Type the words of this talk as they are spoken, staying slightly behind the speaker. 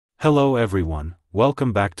Hello everyone,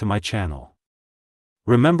 welcome back to my channel.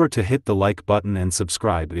 Remember to hit the like button and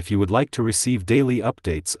subscribe if you would like to receive daily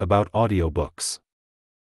updates about audiobooks.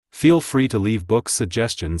 Feel free to leave book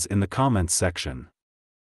suggestions in the comments section.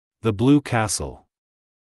 The Blue Castle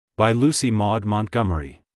by Lucy Maud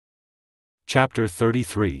Montgomery. Chapter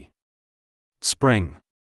 33. Spring.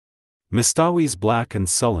 Mistawi's black and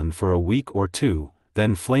sullen for a week or two,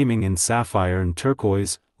 then flaming in sapphire and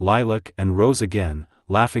turquoise, lilac and rose again,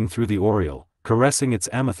 laughing through the oriel, caressing its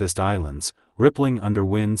amethyst islands, rippling under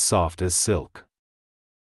winds soft as silk.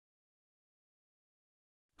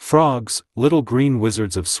 Frogs, little green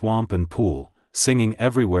wizards of swamp and pool, singing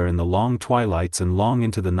everywhere in the long twilights and long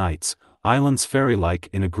into the nights, islands fairy-like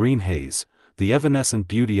in a green haze, the evanescent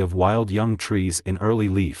beauty of wild young trees in early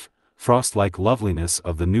leaf, frost-like loveliness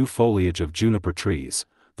of the new foliage of juniper trees,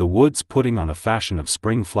 the woods putting on a fashion of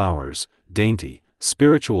spring flowers, dainty,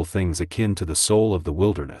 spiritual things akin to the soul of the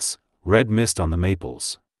wilderness, red mist on the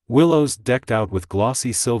maples, willows decked out with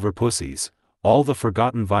glossy silver pussies, all the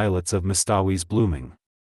forgotten violets of Mistawi's blooming.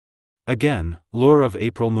 Again, lure of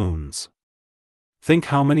April moons. Think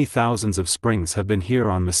how many thousands of springs have been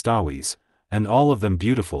here on Mistawi's, and all of them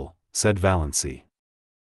beautiful, said Valancy.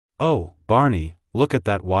 Oh, Barney, look at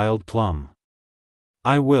that wild plum.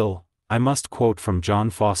 I must quote from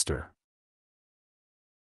John Foster.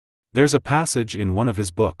 There's a passage in one of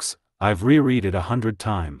his books, I've reread it 100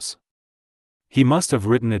 times. He must have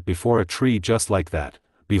written it before a tree just like that.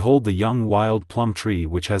 Behold the young wild plum tree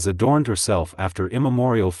which has adorned herself after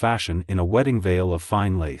immemorial fashion in a wedding veil of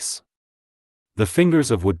fine lace. The fingers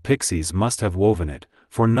of wood pixies must have woven it,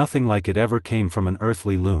 for nothing like it ever came from an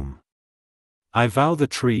earthly loom. I vow the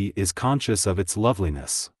tree is conscious of its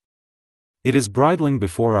loveliness. It is bridling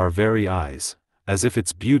before our very eyes, as if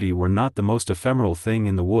its beauty were not the most ephemeral thing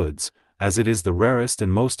in the woods, as it is the rarest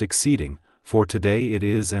and most exceeding, for today it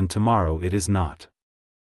is and tomorrow it is not.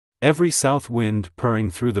 Every south wind purring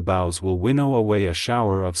through the boughs will winnow away a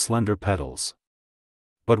shower of slender petals.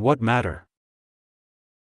 But what matter?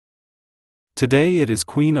 Today it is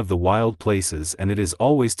queen of the wild places and it is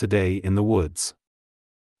always today in the woods.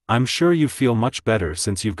 I'm sure you feel much better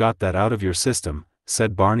since you've got that out of your system,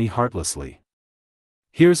 said Barney heartlessly.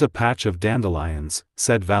 Here's a patch of dandelions,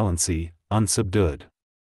 said Valancy, unsubdued.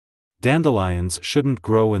 Dandelions shouldn't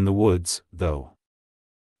grow in the woods, though.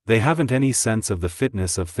 They haven't any sense of the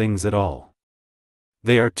fitness of things at all.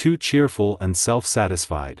 They are too cheerful and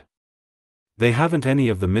self-satisfied. They haven't any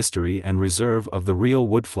of the mystery and reserve of the real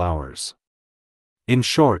wood flowers. In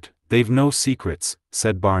short, they've no secrets,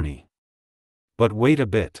 said Barney. But wait a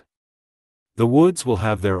bit. The woods will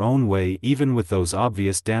have their own way even with those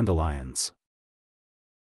obvious dandelions.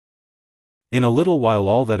 In a little while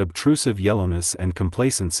all that obtrusive yellowness and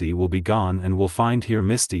complacency will be gone and we'll find here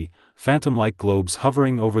misty, phantom-like globes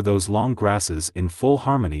hovering over those long grasses in full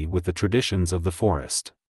harmony with the traditions of the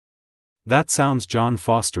forest. That sounds John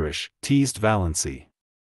Fosterish, teased Valancy.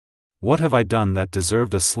 What have I done that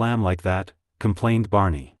deserved a slam like that? Complained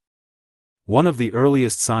Barney. One of the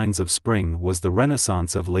earliest signs of spring was the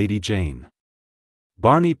renaissance of Lady Jane.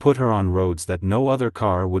 Barney put her on roads that no other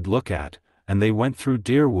car would look at, and they went through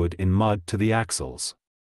Deerwood in mud to the axles.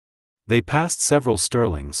 They passed several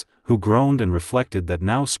Stirlings, who groaned and reflected that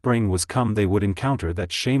now spring was come they would encounter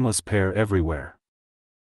that shameless pair everywhere.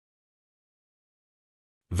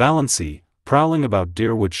 Valancy, prowling about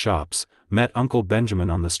Deerwood shops, met Uncle Benjamin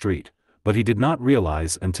on the street, but he did not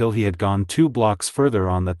realize until he had gone 2 blocks further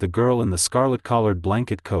on that the girl in the scarlet-collared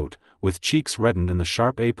blanket coat, with cheeks reddened in the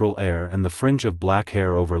sharp April air and the fringe of black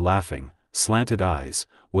hair over laughing, slanted eyes,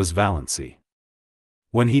 was Valancy.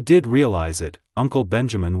 When he did realize it, Uncle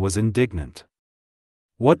Benjamin was indignant.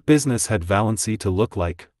 What business had Valancy to look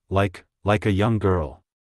like a young girl?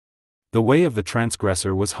 The way of the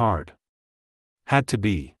transgressor was hard. Had to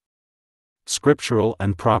be scriptural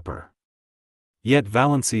and proper. Yet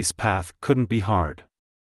Valancy's path couldn't be hard.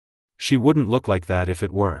 She wouldn't look like that if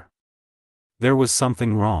it were. There was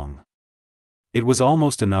something wrong. It was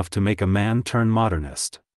almost enough to make a man turn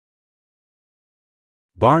modernist.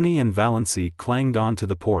 Barney and Valancy clanged on to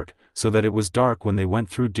the port, so that it was dark when they went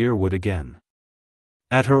through Deerwood again.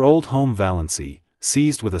 At her old home Valancy,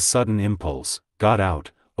 seized with a sudden impulse, got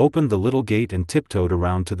out, opened the little gate and tiptoed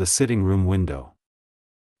around to the sitting-room window.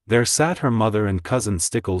 There sat her mother and cousin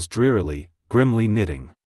Stickles drearily, grimly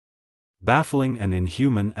knitting. Baffling and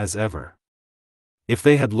inhuman as ever. If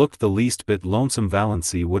they had looked the least bit lonesome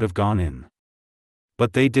Valancy would have gone in.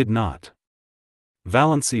 But they did not.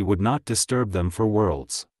 Valancy would not disturb them for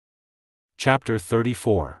worlds. Chapter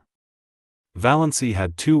 34. Valancy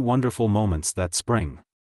had 2 wonderful moments that spring.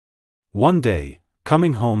 One day,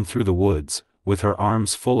 coming home through the woods, with her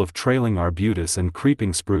arms full of trailing arbutus and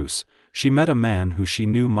creeping spruce, she met a man who she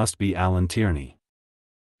knew must be Alan Tierney.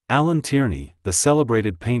 Alan Tierney, the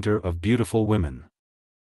celebrated painter of beautiful women.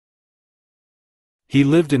 He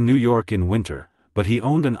lived in New York in winter, but he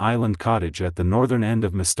owned an island cottage at the northern end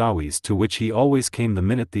of Mistawis to which he always came the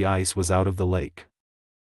minute the ice was out of the lake.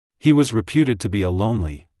 He was reputed to be a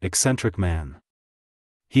lonely, eccentric man.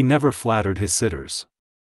 He never flattered his sitters.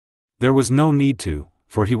 There was no need to,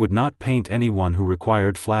 for he would not paint anyone who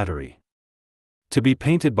required flattery. To be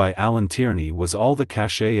painted by Alan Tierney was all the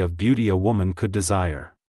cachet of beauty a woman could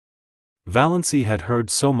desire. Valancy had heard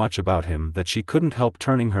so much about him that she couldn't help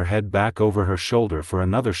turning her head back over her shoulder for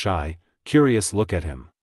another shy, curious look at him.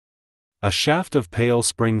 A shaft of pale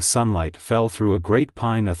spring sunlight fell through a great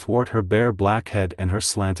pine athwart her bare black head and her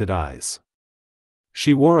slanted eyes.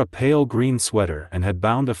 She wore a pale green sweater and had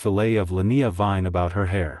bound a fillet of linnea vine about her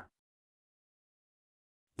hair.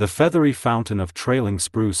 The feathery fountain of trailing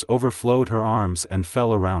spruce overflowed her arms and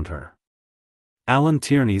fell around her. Alan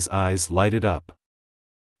Tierney's eyes lighted up.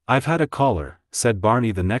 "I've had a caller," said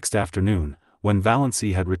Barney the next afternoon, when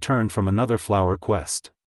Valancy had returned from another flower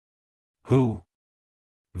quest. "Who?"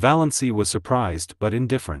 Valancy was surprised but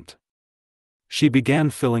indifferent. She began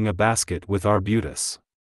filling a basket with arbutus.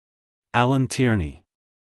 "Alan Tierney.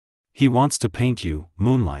 He wants to paint you,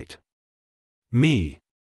 Moonlight." "Me?"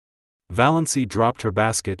 Valancy dropped her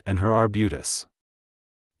basket and her arbutus.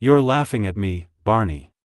 "You're laughing at me,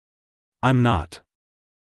 Barney." "I'm not.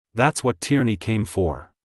 That's what Tierney came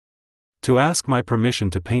for. To ask my permission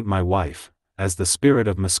to paint my wife, as the spirit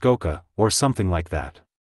of Muskoka, or something like that."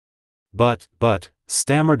 But,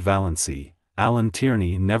 stammered Valancy, "Alan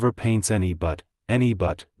Tierney never paints any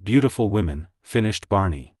but beautiful women," finished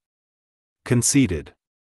Barney. Conceited.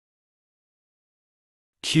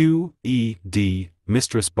 Q.E.D.,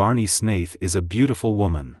 Mistress Barney Snaith is a beautiful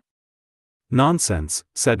woman. "Nonsense,"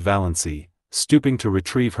 said Valancy, stooping to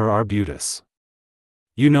retrieve her arbutus.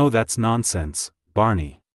 "You know that's nonsense,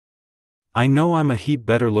 Barney. I know I'm a heap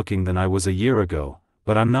better looking than I was a year ago,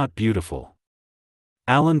 but I'm not beautiful."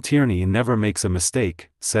 "Alan Tierney never makes a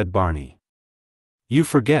mistake," said Barney. "You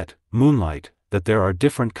forget, Moonlight, that there are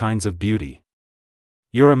different kinds of beauty.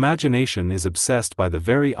 Your imagination is obsessed by the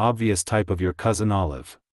very obvious type of your cousin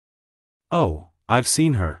Olive. Oh, I've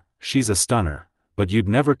seen her, she's a stunner, but you'd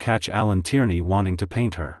never catch Alan Tierney wanting to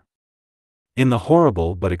paint her. In the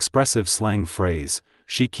horrible but expressive slang phrase,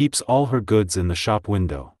 she keeps all her goods in the shop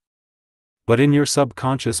window. But in your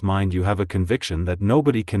subconscious mind you have a conviction that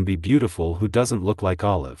nobody can be beautiful who doesn't look like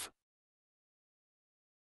Olive.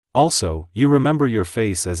 Also, you remember your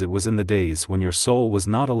face as it was in the days when your soul was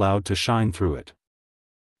not allowed to shine through it.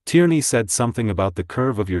 Tierney said something about the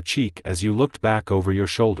curve of your cheek as you looked back over your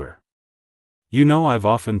shoulder. You know I've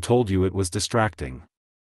often told you it was distracting.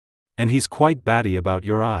 And he's quite batty about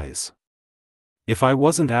your eyes. If I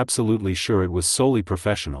wasn't absolutely sure it was solely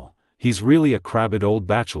professional, he's really a crabbed old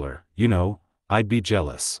bachelor, you know, I'd be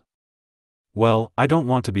jealous." "Well, I don't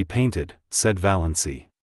want to be painted," said Valancy.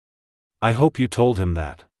 "I hope you told him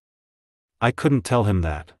that." "I couldn't tell him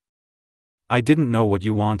that. I didn't know what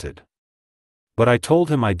you wanted. But I told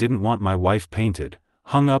him I didn't want my wife painted,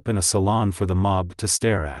 hung up in a salon for the mob to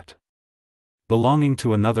stare at. Belonging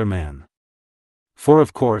to another man. For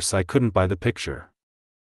of course I couldn't buy the picture.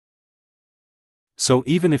 So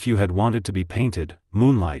even if you had wanted to be painted,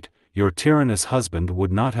 Moonlight, your tyrannous husband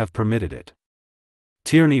would not have permitted it."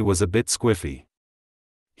 Tierney was a bit squiffy.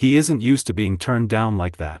 "He isn't used to being turned down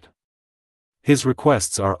like that. His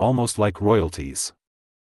requests are almost like royalties."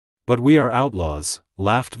 "But we are outlaws,"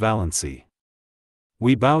 laughed Valancy.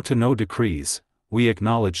 "We bow to no decrees, we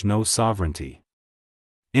acknowledge no sovereignty."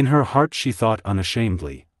 In her heart she thought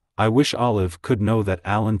unashamedly, "I wish Olive could know that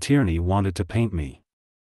Alan Tierney wanted to paint me."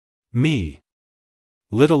 Me.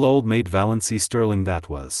 Little old maid Valancy Stirling that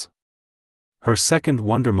was. Her second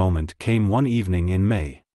wonder moment came one evening in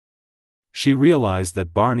May. She realized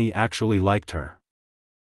that Barney actually liked her.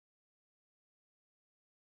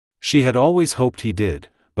 She had always hoped he did,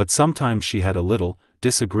 but sometimes she had a little,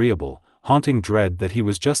 disagreeable, haunting dread that he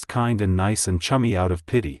was just kind and nice and chummy out of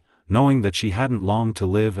pity, knowing that she hadn't long to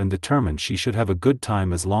live and determined she should have a good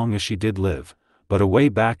time as long as she did live, but away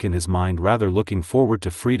back in his mind rather looking forward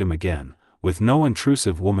to freedom again, with no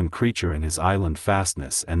intrusive woman creature in his island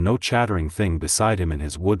fastness and no chattering thing beside him in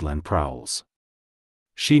his woodland prowls.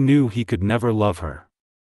 She knew he could never love her.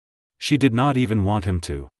 She did not even want him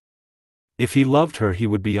to. If he loved her he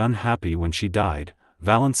would be unhappy when she died.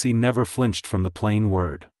 Valancy never flinched from the plain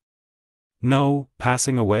word. No,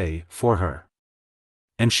 passing away, for her.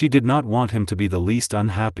 And she did not want him to be the least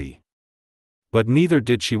unhappy. But neither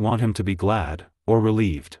did she want him to be glad, or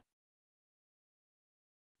relieved.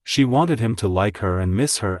 She wanted him to like her and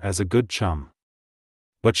miss her as a good chum.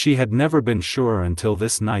 But she had never been sure until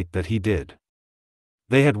this night that he did.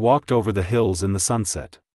 They had walked over the hills in the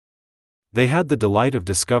sunset. They had the delight of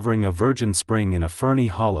discovering a virgin spring in a ferny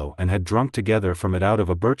hollow and had drunk together from it out of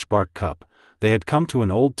a birch bark cup. They had come to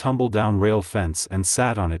an old tumble-down rail fence and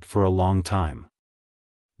sat on it for a long time.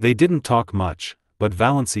 They didn't talk much, but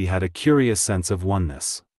Valancy had a curious sense of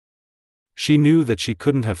oneness. She knew that she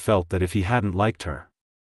couldn't have felt that if he hadn't liked her.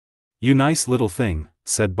 "You nice little thing,"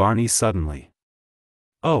 said Barney suddenly.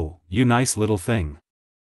 "Oh, you nice little thing.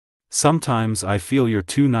 Sometimes I feel you're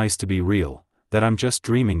too nice to be real, that I'm just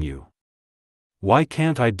dreaming you. Why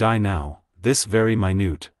can't I die now, this very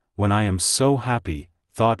minute, when I am so happy,"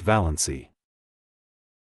 thought Valancy.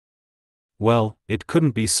 Well, it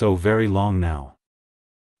couldn't be so very long now.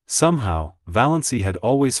 Somehow, Valancy had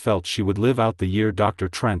always felt she would live out the year Dr.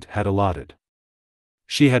 Trent had allotted.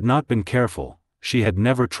 She had not been careful, she had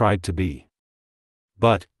never tried to be.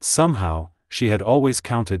 But, somehow, she had always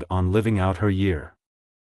counted on living out her year.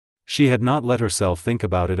 She had not let herself think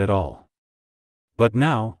about it at all. But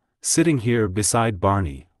now, sitting here beside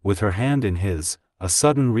Barney, with her hand in his, a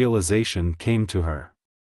sudden realization came to her.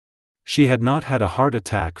 She had not had a heart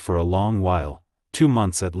attack for a long while, 2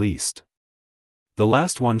 months at least. The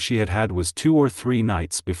last one she had had was 2 or 3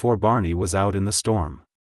 nights before Barney was out in the storm.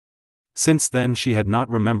 Since then she had not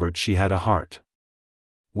remembered she had a heart.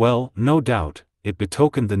 Well, no doubt, it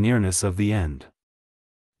betokened the nearness of the end.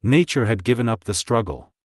 Nature had given up the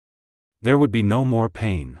struggle. There would be no more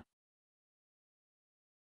pain.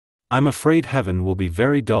 "I'm afraid heaven will be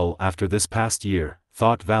very dull after this past year,"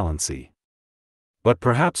 thought Valancy. "But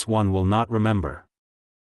perhaps one will not remember.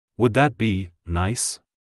 Would that be nice?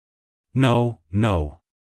 No, no.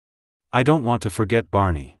 I don't want to forget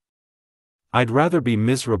Barney. I'd rather be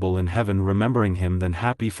miserable in heaven remembering him than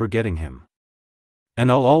happy forgetting him. And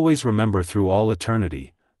I'll always remember through all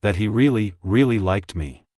eternity, that he really, really liked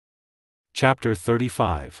me." Chapter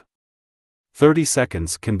 35. 30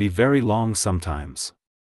 seconds can be very long sometimes.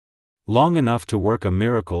 Long enough to work a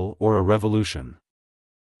miracle or a revolution.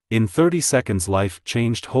 In 30 seconds life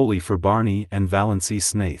changed wholly for Barney and Valancy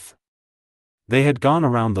Snaith. They had gone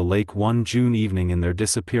around the lake one June evening in their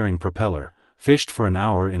disappearing propeller, fished for an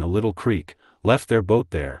hour in a little creek, left their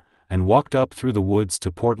boat there, and walked up through the woods to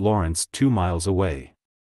Port Lawrence 2 miles away.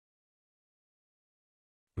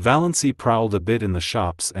 Valancy prowled a bit in the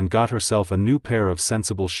shops and got herself a new pair of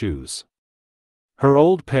sensible shoes. Her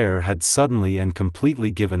old pair had suddenly and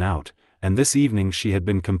completely given out, and this evening she had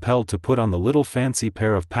been compelled to put on the little fancy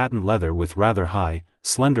pair of patent leather with rather high,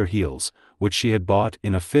 slender heels, which she had bought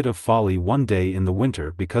in a fit of folly one day in the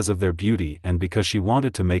winter because of their beauty and because she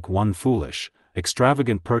wanted to make one foolish,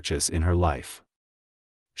 extravagant purchase in her life.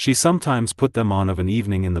 She sometimes put them on of an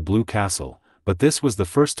evening in the Blue Castle, but this was the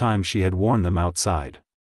first time she had worn them outside.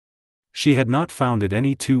 She had not found it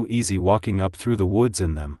any too easy walking up through the woods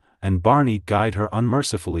in them, and Barney guyed her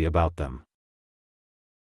unmercifully about them.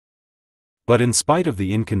 But in spite of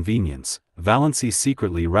the inconvenience, Valancy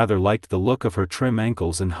secretly rather liked the look of her trim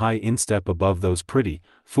ankles and high instep above those pretty,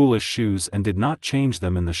 foolish shoes and did not change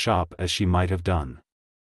them in the shop as she might have done.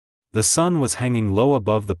 The sun was hanging low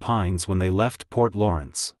above the pines when they left Port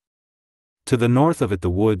Lawrence. To the north of it the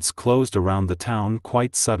woods closed around the town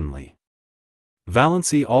quite suddenly.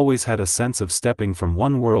 Valancy always had a sense of stepping from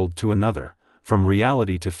one world to another, from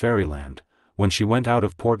reality to fairyland, when she went out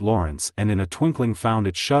of Port Lawrence and in a twinkling found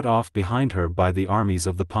it shut off behind her by the armies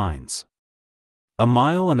of the pines. 1.5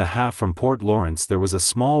 miles from Port Lawrence there was a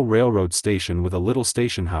small railroad station with a little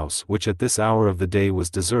station house which at this hour of the day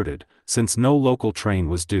was deserted, since no local train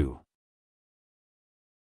was due.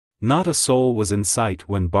 Not a soul was in sight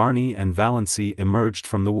when Barney and Valancy emerged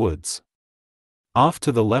from the woods. Off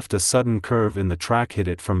to the left a sudden curve in the track hid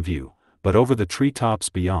it from view, but over the treetops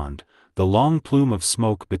beyond, the long plume of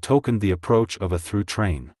smoke betokened the approach of a through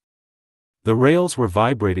train. The rails were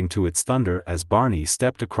vibrating to its thunder as Barney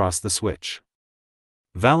stepped across the switch.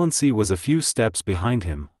 Valancy was a few steps behind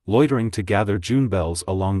him, loitering to gather June bells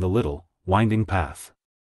along the little, winding path.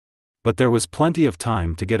 But there was plenty of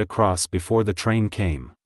time to get across before the train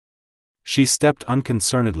came. She stepped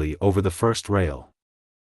unconcernedly over the first rail.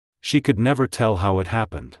 She could never tell how it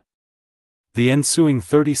happened. The ensuing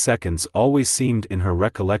 30 seconds always seemed in her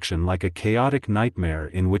recollection like a chaotic nightmare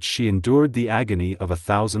in which she endured the agony of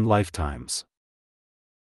 1,000 lifetimes.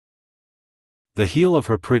 The heel of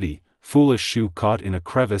her pretty, foolish shoe caught in a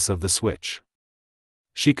crevice of the switch.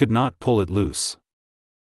 She could not pull it loose.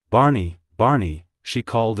 "Barney, Barney," she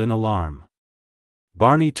called in alarm.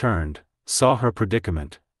 Barney turned, saw her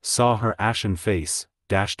predicament, saw her ashen face,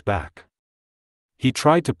 dashed back. He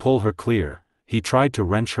tried to pull her clear, he tried to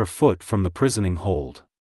wrench her foot from the prisoning hold.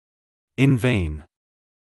 In vain.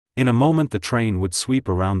 In a moment the train would sweep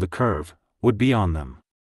around the curve, would be on them.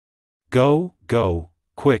 "Go, go,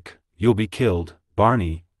 quick, you'll be killed,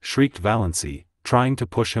 Barney," shrieked Valancy, trying to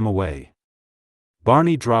push him away.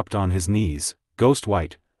 Barney dropped on his knees,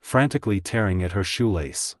 ghost-white, frantically tearing at her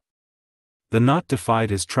shoelace. The knot defied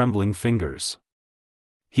his trembling fingers.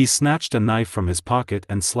 He snatched a knife from his pocket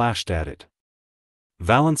and slashed at it.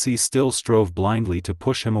 Valancy still strove blindly to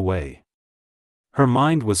push him away. Her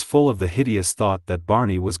mind was full of the hideous thought that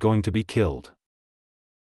Barney was going to be killed.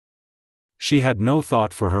 She had no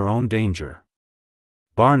thought for her own danger.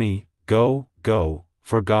 "Barney, go, go,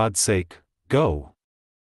 for God's sake, go."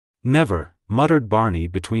 "Never," muttered Barney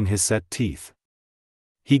between his set teeth.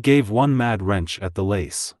 He gave one mad wrench at the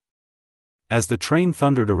lace. As the train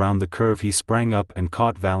thundered around the curve he sprang up and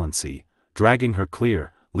caught Valancy, dragging her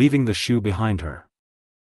clear, leaving the shoe behind her.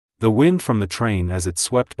 The wind from the train as it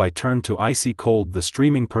swept by turned to icy cold the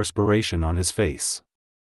streaming perspiration on his face.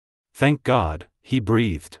 "Thank God," he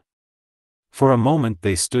breathed. For a moment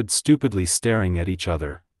they stood stupidly staring at each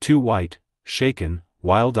other, two white, shaken,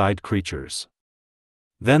 wild-eyed creatures.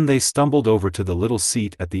 Then they stumbled over to the little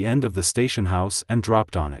seat at the end of the station house and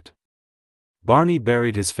dropped on it. Barney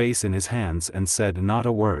buried his face in his hands and said not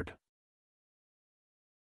a word.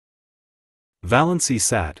 Valancy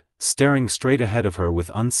sat, staring straight ahead of her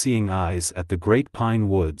with unseeing eyes at the great pine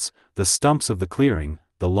woods, the stumps of the clearing,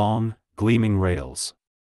 the long, gleaming rails.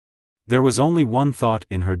 There was only one thought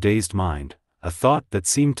in her dazed mind, a thought that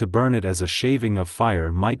seemed to burn it as a shaving of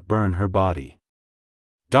fire might burn her body.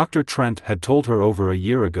 Dr. Trent had told her over a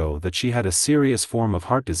year ago that she had a serious form of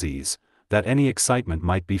heart disease, that any excitement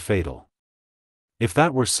might be fatal. If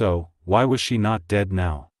that were so, why was she not dead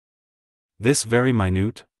now? This very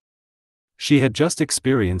minute? She had just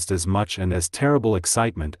experienced as much and as terrible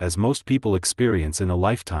excitement as most people experience in a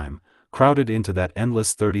lifetime, crowded into that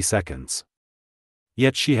endless 30 seconds.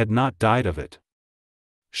 Yet she had not died of it.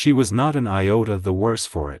 She was not an iota the worse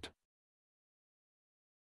for it.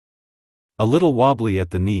 A little wobbly at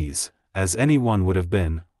the knees, as anyone would have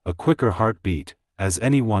been, a quicker heartbeat, as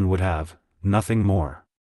anyone would have, nothing more.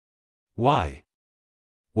 Why?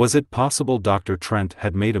 Was it possible Dr. Trent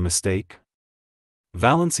had made a mistake?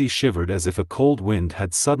 Valancy shivered as if a cold wind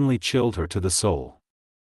had suddenly chilled her to the soul.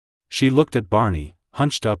 She looked at Barney,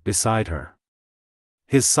 hunched up beside her.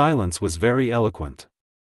 His silence was very eloquent.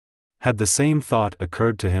 Had the same thought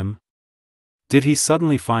occurred to him? Did he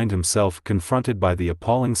suddenly find himself confronted by the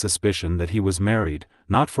appalling suspicion that he was married,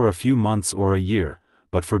 not for a few months or a year,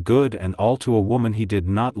 but for good and all to a woman he did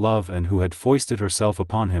not love and who had foisted herself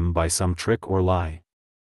upon him by some trick or lie?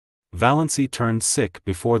 Valancy turned sick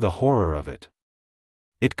before the horror of it.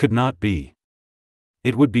 It could not be.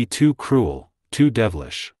 It would be too cruel, too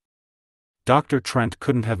devilish. Dr. Trent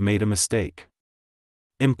couldn't have made a mistake.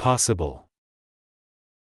 Impossible.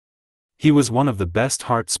 He was one of the best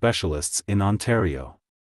heart specialists in Ontario.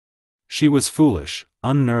 She was foolish,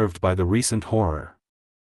 unnerved by the recent horror.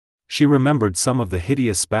 She remembered some of the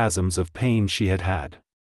hideous spasms of pain she had had.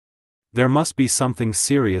 There must be something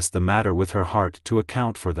serious the matter with her heart to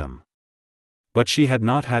account for them. But she had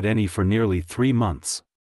not had any for nearly 3 months.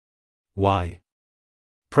 Why?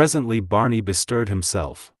 Presently Barney bestirred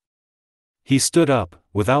himself. He stood up,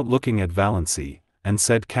 without looking at Valancy, and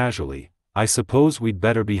said casually, "I suppose we'd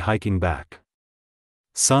better be hiking back.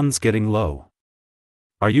 Sun's getting low.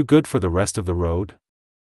 Are you good for the rest of the road?"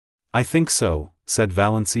 "I think so," said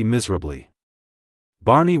Valancy miserably.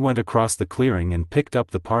 Barney went across the clearing and picked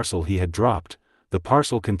up the parcel he had dropped, the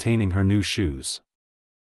parcel containing her new shoes.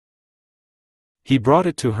 He brought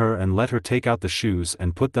it to her and let her take out the shoes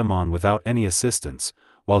and put them on without any assistance,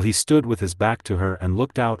 while he stood with his back to her and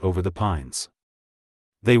looked out over the pines.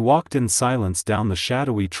 They walked in silence down the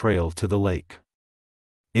shadowy trail to the lake.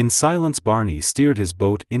 In silence Barney steered his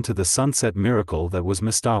boat into the sunset miracle that was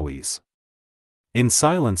Mistawi's. In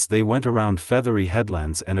silence they went around feathery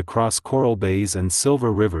headlands and across coral bays and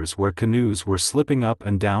silver rivers where canoes were slipping up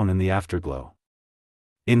and down in the afterglow.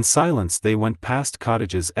 In silence they went past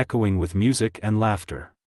cottages echoing with music and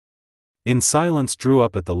laughter. In silence drew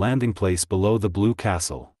up at the landing place below the blue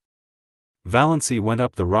castle. Valancy went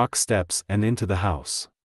up the rock steps and into the house.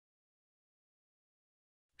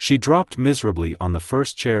 She dropped miserably on the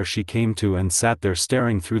first chair she came to and sat there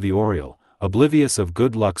staring through the oriel, oblivious of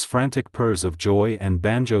good luck's frantic purrs of joy and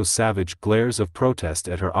Banjo's savage glares of protest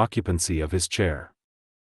at her occupancy of his chair.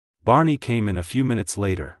 Barney came in a few minutes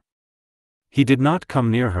later. He did not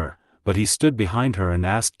come near her, but he stood behind her and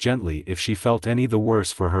asked gently if she felt any the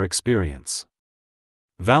worse for her experience.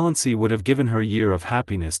 Valancy would have given her a year of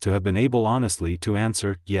happiness to have been able honestly to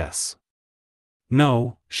answer yes.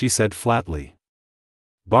 No, she said flatly.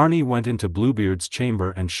 Barney went into Bluebeard's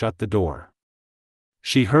chamber and shut the door.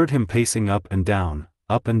 She heard him pacing up and down,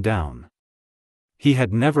 up and down. He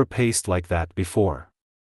had never paced like that before.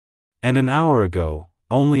 And an hour ago,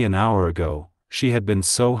 only an hour ago, she had been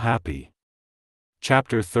so happy.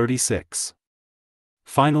 Chapter 36.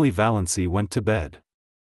 Finally Valancy went to bed.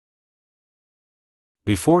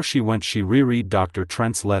 Before she went she reread Dr.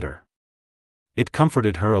 Trent's letter. It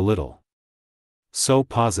comforted her a little. So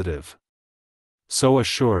positive. So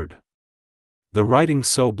assured. The writing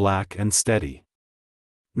so black and steady.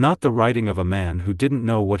 Not the writing of a man who didn't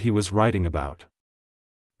know what he was writing about.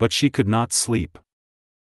 But she could not sleep.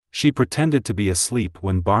 She pretended to be asleep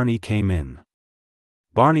when Barney came in.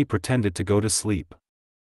 Barney pretended to go to sleep.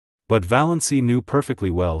 But Valancy knew perfectly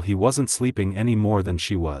well he wasn't sleeping any more than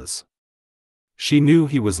she was. She knew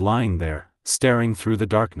he was lying there, staring through the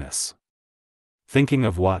darkness. Thinking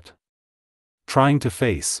of what? Trying to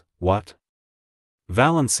face, what?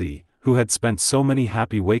 Valancy, who had spent so many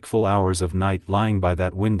happy wakeful hours of night lying by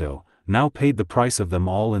that window, now paid the price of them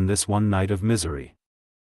all in this one night of misery.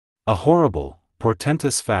 A horrible,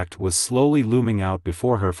 portentous fact was slowly looming out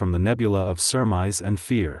before her from the nebula of surmise and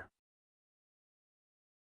fear.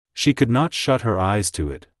 She could not shut her eyes to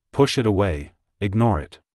it, push it away, ignore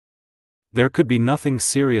it. There could be nothing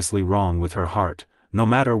seriously wrong with her heart, no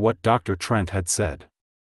matter what Dr. Trent had said.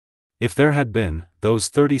 If there had been, those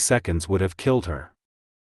 30 seconds would have killed her.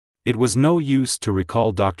 It was no use to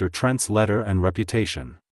recall Dr. Trent's letter and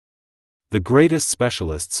reputation. The greatest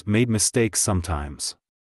specialists made mistakes sometimes.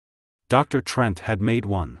 Dr. Trent had made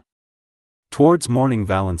one. Towards morning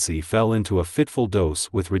Valancy fell into a fitful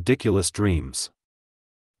dose with ridiculous dreams.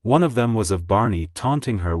 One of them was of Barney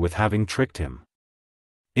taunting her with having tricked him.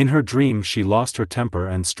 In her dream she lost her temper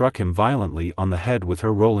and struck him violently on the head with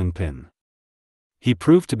her rolling pin. He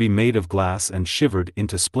proved to be made of glass and shivered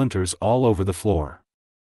into splinters all over the floor.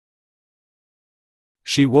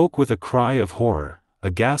 She woke with a cry of horror,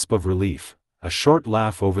 a gasp of relief, a short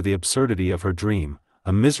laugh over the absurdity of her dream,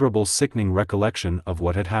 a miserable sickening recollection of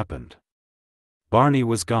what had happened. Barney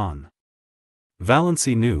was gone.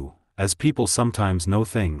 Valancy knew, as people sometimes know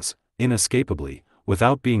things, inescapably,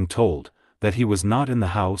 without being told, that he was not in the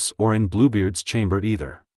house or in Bluebeard's chamber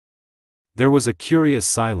either. There was a curious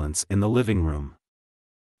silence in the living room.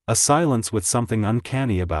 A silence with something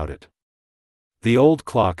uncanny about it. The old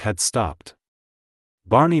clock had stopped.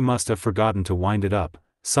 Barney must have forgotten to wind it up,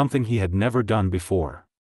 something he had never done before.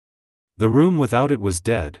 The room without it was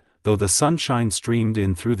dead, though the sunshine streamed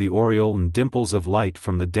in through the aureole and dimples of light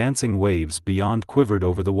from the dancing waves beyond quivered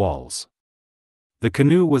over the walls. The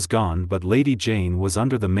canoe was gone but Lady Jane was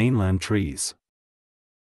under the mainland trees.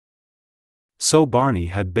 So Barney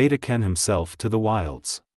had betaken himself to the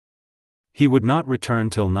wilds. He would not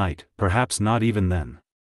return till night, perhaps not even then.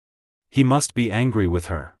 He must be angry with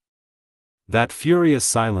her. That furious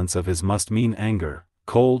silence of his must mean anger,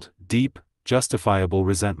 cold, deep, justifiable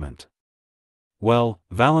resentment. Well,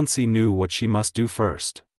 Valancy knew what she must do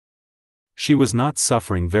first. She was not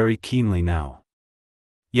suffering very keenly now.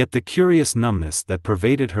 Yet the curious numbness that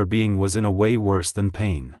pervaded her being was in a way worse than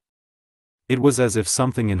pain. It was as if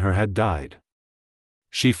something in her had died.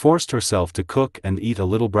 She forced herself to cook and eat a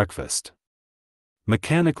little breakfast.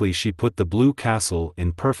 Mechanically she put the blue castle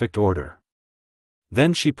in perfect order.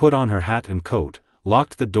 Then she put on her hat and coat,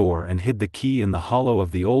 locked the door and hid the key in the hollow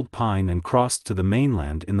of the old pine and crossed to the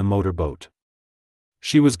mainland in the motorboat.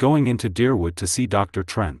 She was going into Deerwood to see Dr.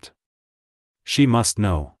 Trent. She must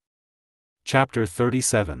know. Chapter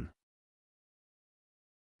 37.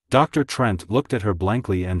 Dr. Trent looked at her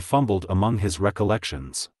blankly and fumbled among his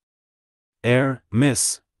recollections.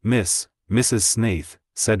 Mrs. Snaith,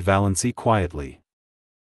 said Valancy quietly.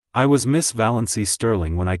 I was Miss Valancy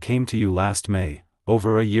Stirling when I came to you last May,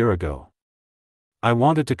 over a year ago. I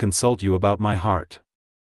wanted to consult you about my heart.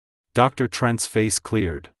 Dr. Trent's face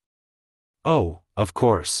cleared. Oh, of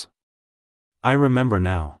course. I remember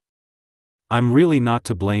now. I'm really not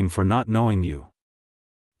to blame for not knowing you.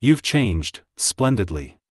 You've changed,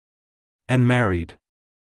 splendidly. And married.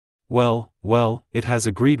 Well, it has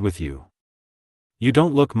agreed with you. You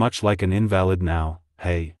don't look much like an invalid now,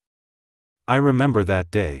 hey? I remember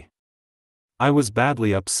that day. I was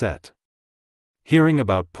badly upset. Hearing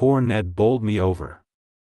about poor Ned bowled me over.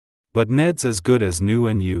 But Ned's as good as new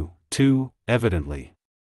and you, too, evidently.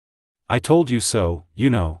 I told you so, you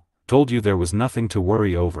know, told you there was nothing to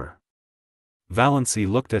worry over. Valancy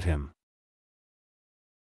looked at him.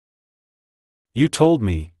 You told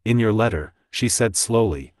me, in your letter, she said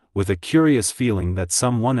slowly, with a curious feeling that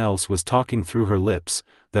someone else was talking through her lips,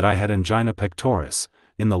 that I had angina pectoris,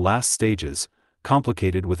 in the last stages,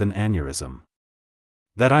 complicated with an aneurysm.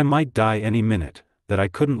 That I might die any minute, that I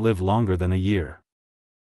couldn't live longer than a year.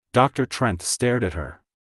 Dr. Trent stared at her.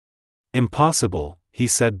 Impossible, he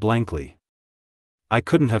said blankly. I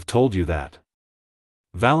couldn't have told you that.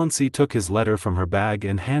 Valancy took his letter from her bag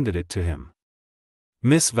and handed it to him.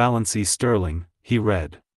 Miss Valancy Stirling, he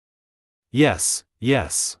read. Yes,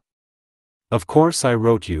 yes. Of course I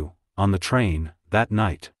wrote you, on the train, that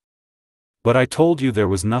night. But I told you there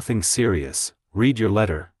was nothing serious. Read your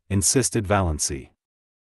letter, insisted Valancy.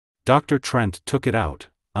 Dr. Trent took it out,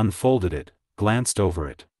 unfolded it, glanced over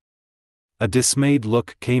it. A dismayed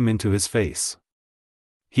look came into his face.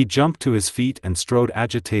 He jumped to his feet and strode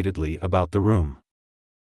agitatedly about the room.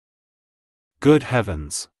 Good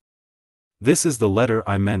heavens! This is the letter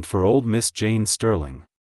I meant for old Miss Jane Stirling.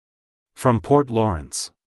 From Port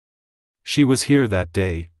Lawrence. She was here that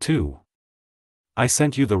day, too. I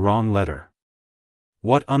sent you the wrong letter.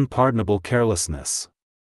 What unpardonable carelessness!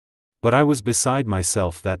 But I was beside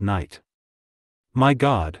myself that night. My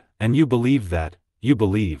God, and you believed that, you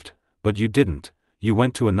believed, but you didn't, you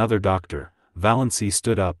went to another doctor. Valancy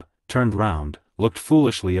stood up, turned round, looked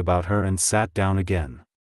foolishly about her and sat down again.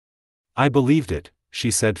 I believed it,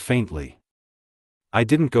 she said faintly. I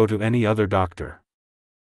didn't go to any other doctor.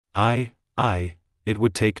 It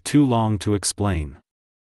would take too long to explain.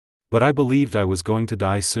 But I believed I was going to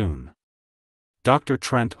die soon. Dr.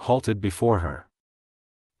 Trent halted before her.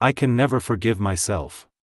 I can never forgive myself.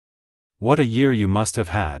 What a year you must have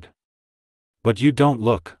had. But you don't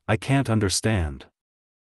look, I can't understand.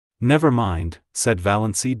 Never mind, said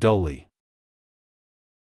Valancy dully.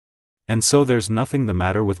 And so there's nothing the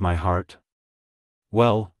matter with my heart?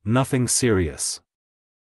 Well, nothing serious.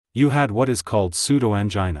 You had what is called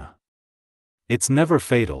pseudoangina. It's never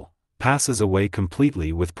fatal, passes away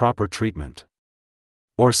completely with proper treatment.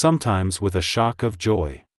 Or sometimes with a shock of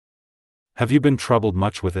joy. Have you been troubled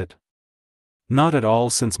much with it? Not at all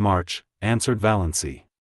since March, answered Valancy.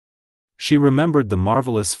 She remembered the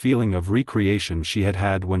marvelous feeling of recreation she had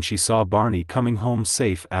had when she saw Barney coming home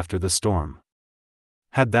safe after the storm.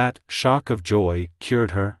 Had that shock of joy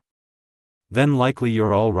cured her? Then likely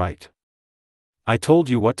you're all right. I told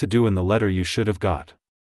you what to do in the letter you should have got.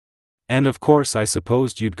 And of course I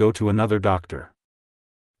supposed you'd go to another doctor.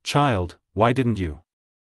 Child, why didn't you?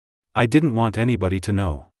 I didn't want anybody to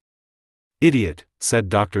know. Idiot, said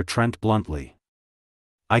Dr. Trent bluntly.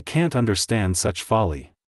 I can't understand such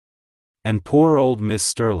folly. And poor old Miss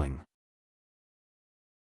Stirling.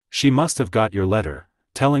 She must have got your letter,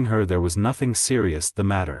 telling her there was nothing serious the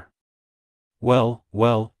matter. Well,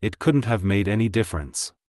 it couldn't have made any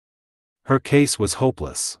difference. Her case was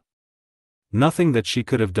hopeless. Nothing that she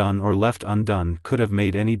could have done or left undone could have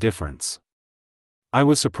made any difference. I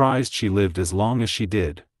was surprised she lived as long as she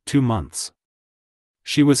did, 2 months.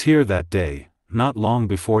 She was here that day, not long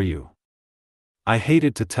before you. I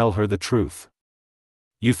hated to tell her the truth.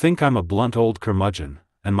 You think I'm a blunt old curmudgeon,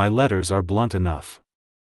 and my letters are blunt enough.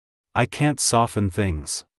 I can't soften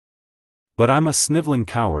things. But I'm a sniveling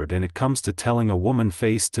coward and it comes to telling a woman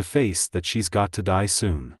face to face that she's got to die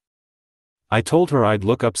soon. I told her I'd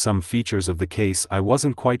look up some features of the case I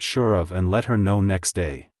wasn't quite sure of and let her know next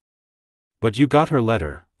day. But you got her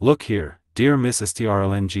letter. Look here, dear Miss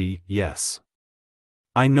Stirling, yes.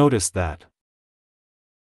 I noticed that.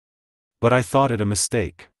 But I thought it a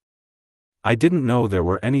mistake. I didn't know there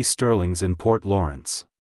were any Stirlings in Port Lawrence.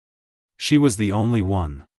 She was the only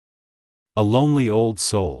one. A lonely old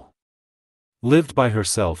soul. Lived by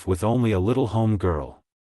herself with only a little home girl.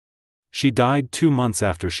 She died 2 months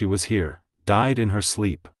after she was here. Died in her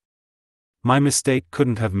sleep. My mistake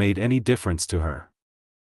couldn't have made any difference to her.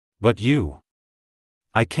 But you.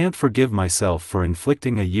 I can't forgive myself for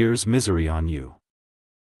inflicting a year's misery on you.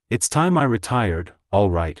 It's time I retired, all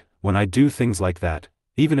right, when I do things like that,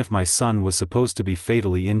 even if my son was supposed to be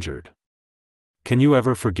fatally injured. Can you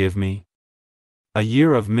ever forgive me? A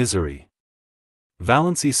year of misery.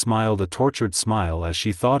 Valancy smiled a tortured smile as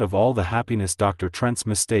she thought of all the happiness Dr. Trent's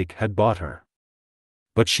mistake had bought her.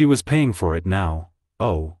 But she was paying for it now.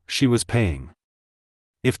 Oh, she was paying.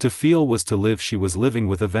 If to feel was to live, she was living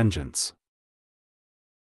with a vengeance.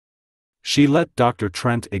 She let Dr.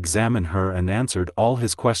 Trent examine her and answered all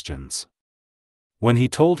his questions. When he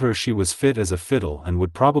told her she was fit as a fiddle and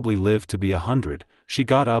would probably live to be 100, she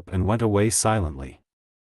got up and went away silently.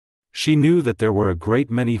 She knew that there were a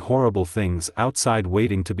great many horrible things outside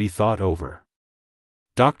waiting to be thought over.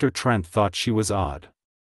 Dr. Trent thought she was odd.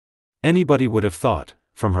 Anybody would have thought,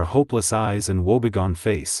 from her hopeless eyes and woebegone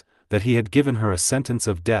face, that he had given her a sentence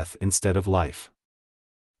of death instead of life.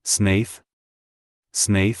 Snaith?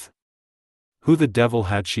 Snaith? Who the devil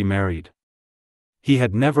had she married? He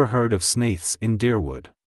had never heard of Snaiths in Deerwood.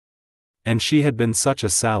 And she had been such a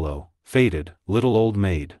sallow, faded, little old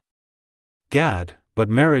maid. Gad, but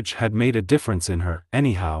marriage had made a difference in her,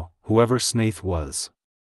 anyhow, whoever Snaith was.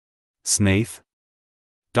 Snaith?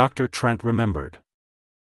 Dr. Trent remembered.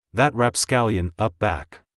 That rapscallion, up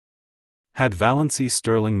back. Had Valancy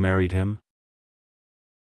Stirling married him?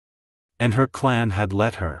 And her clan had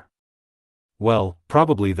let her. Well,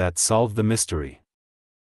 probably that solved the mystery.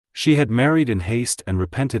 She had married in haste and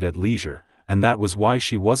repented at leisure, and that was why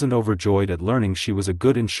she wasn't overjoyed at learning she was a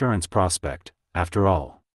good insurance prospect, after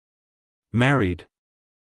all. Married?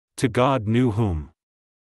 To God knew whom.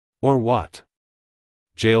 Or what?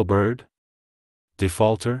 Jailbird?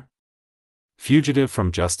 Defaulter? Fugitive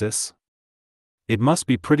from justice? It must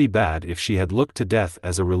be pretty bad if she had looked to death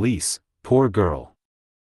as a release, poor girl.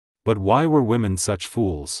 But why were women such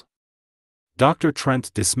fools? Dr.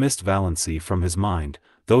 Trent dismissed Valancy from his mind,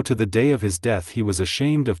 though to the day of his death he was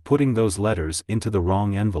ashamed of putting those letters into the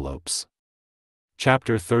wrong envelopes.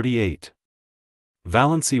 Chapter 38.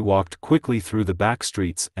 Valancy walked quickly through the back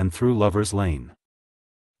streets and through Lover's Lane.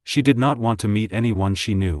 She did not want to meet anyone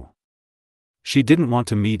she knew. She didn't want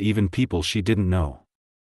to meet even people she didn't know.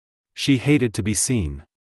 She hated to be seen.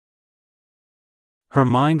 Her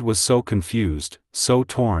mind was so confused, so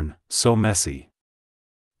torn, so messy.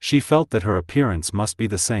 She felt that her appearance must be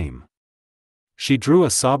the same. She drew a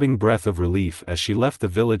sobbing breath of relief as she left the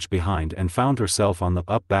village behind and found herself on the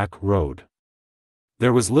up-back road.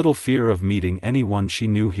 There was little fear of meeting anyone she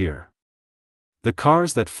knew here. The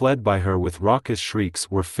cars that fled by her with raucous shrieks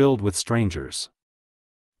were filled with strangers.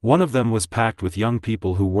 One of them was packed with young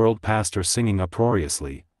people who whirled past her singing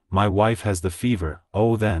uproariously, "My wife has the fever,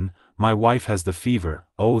 oh then, my wife has the fever,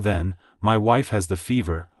 oh then, my wife has the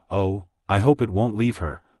fever, oh, I hope it won't leave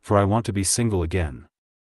her, for I want to be single again."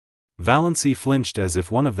 Valancy flinched as if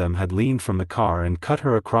one of them had leaned from the car and cut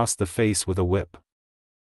her across the face with a whip.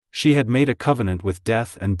 She had made a covenant with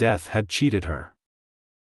death and death had cheated her.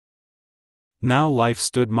 Now life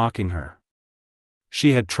stood mocking her.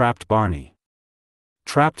 She had trapped Barney.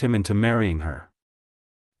 Trapped him into marrying her.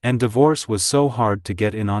 And divorce was so hard to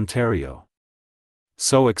get in Ontario.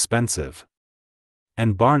 So expensive.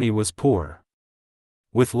 And Barney was poor.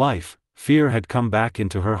 With life, fear had come back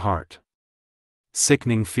into her heart.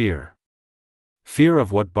 Sickening fear. Fear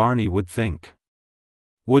of what Barney would think.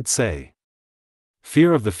 Would say.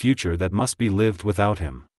 Fear of the future that must be lived without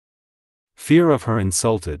him. Fear of her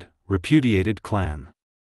insulted, repudiated clan.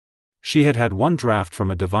 She had had one draught from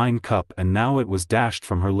a divine cup and now it was dashed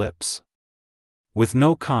from her lips. With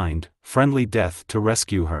no kind, friendly death to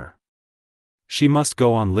rescue her. She must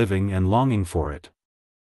go on living and longing for it.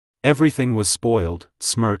 Everything was spoiled,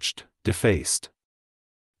 smirched, defaced.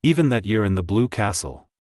 Even that year in the Blue Castle.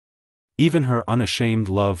 Even her unashamed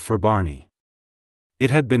love for Barney. It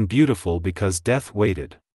had been beautiful because death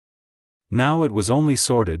waited. Now it was only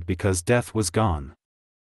sordid because death was gone.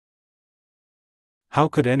 How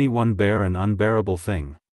could anyone bear an unbearable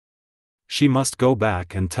thing? She must go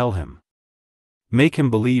back and tell him. Make him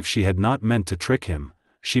believe she had not meant to trick him,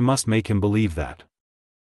 she must make him believe that.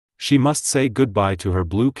 She must say goodbye to her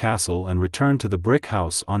Blue Castle and return to the brick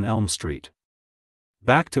house on Elm Street.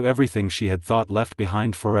 Back to everything she had thought left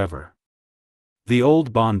behind forever. The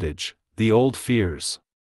old bondage, the old fears.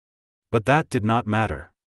 But that did not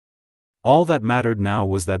matter. All that mattered now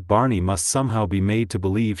was that Barney must somehow be made to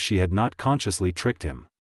believe she had not consciously tricked him.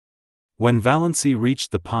 When Valancy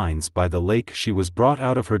reached the pines by the lake she was brought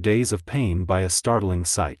out of her daze of pain by a startling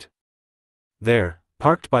sight. There,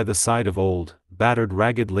 parked by the side of old, battered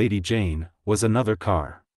ragged Lady Jane, was another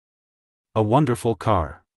car. A wonderful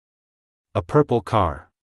car. A purple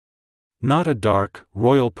car. Not a dark,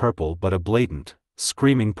 royal purple but a blatant,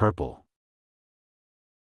 screaming purple.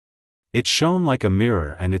 It shone like a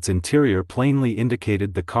mirror and its interior plainly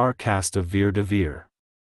indicated the car cast of Vere de Vere.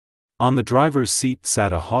 On the driver's seat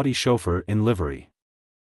sat a haughty chauffeur in livery.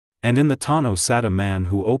 And in the tonneau sat a man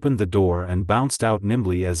who opened the door and bounced out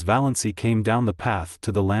nimbly as Valancy came down the path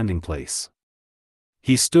to the landing place.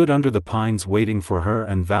 He stood under the pines waiting for her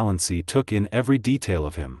and Valancy took in every detail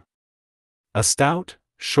of him. A stout,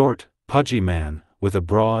 short, pudgy man, with a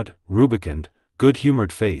broad, rubicund,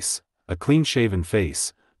 good-humored face, a clean-shaven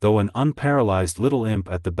face, though an unparalyzed little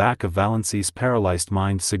imp at the back of Valancy's paralyzed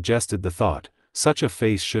mind suggested the thought, such a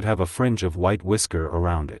face should have a fringe of white whisker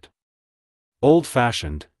around it.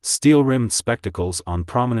 Old-fashioned, steel-rimmed spectacles on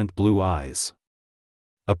prominent blue eyes.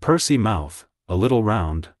 A pursy mouth, a little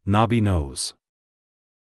round, knobby nose.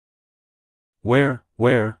 Where,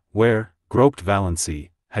 groped Valancy,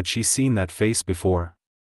 had she seen that face before?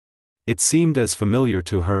 It seemed as familiar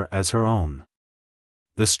to her as her own.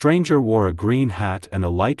 The stranger wore a green hat and a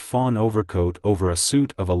light fawn overcoat over a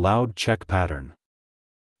suit of a loud check pattern.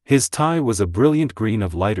 His tie was a brilliant green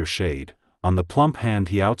of lighter shade. On the plump hand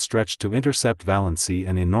he outstretched to intercept Valancy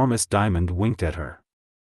an enormous diamond winked at her.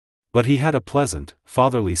 But he had a pleasant,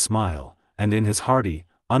 fatherly smile, and in his hearty,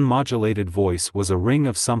 unmodulated voice was a ring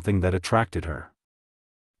of something that attracted her.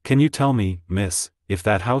 "Can you tell me, miss, if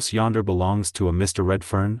that house yonder belongs to a Mr.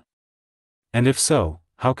 Redfern? And if so,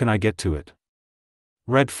 how can I get to it?"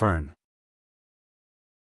 Redfern.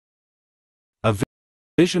 A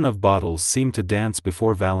vision of bottles seemed to dance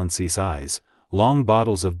before Valancy's eyes, long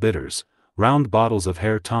bottles of bitters, round bottles of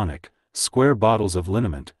hair tonic, square bottles of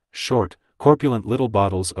liniment, short, corpulent little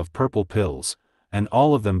bottles of purple pills, and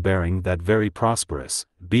all of them bearing that very prosperous,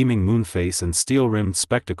 beaming moon face and steel-rimmed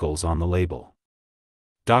spectacles on the label.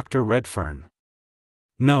 Dr. Redfern.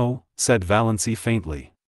 "No," said Valancy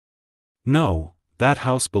faintly. "No, that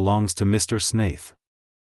house belongs to Mr. Snaith."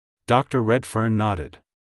 Dr. Redfern nodded.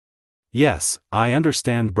 "Yes, I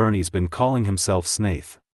understand Bernie's been calling himself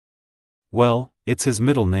Snaith." "Well, it's his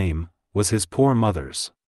middle name, was his poor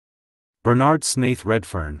mother's. Bernard Snaith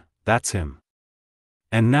Redfern, that's him.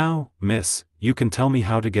 And now, miss, you can tell me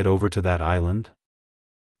how to get over to that island?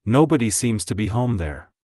 Nobody seems to be home there.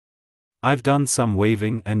 I've done some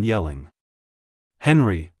waving and yelling.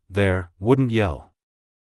 Henry, there, wouldn't yell.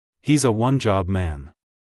 He's a one-job man.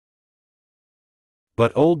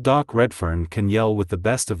 But old Doc Redfern can yell with the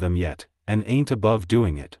best of them yet, and ain't above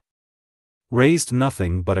doing it. Raised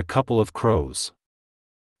nothing but a couple of crows.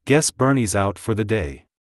 Guess Bernie's out for the day."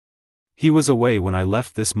 "He was away when I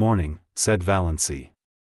left this morning," said Valancy.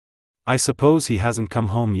 "I suppose he hasn't come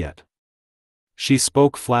home yet." She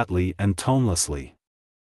spoke flatly and tonelessly.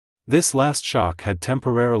 This last shock had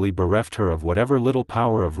temporarily bereft her of whatever little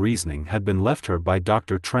power of reasoning had been left her by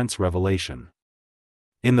Dr. Trent's revelation.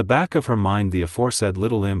 In the back of her mind the aforesaid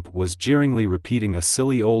little imp was jeeringly repeating a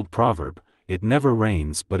silly old proverb, "It never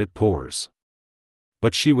rains but it pours."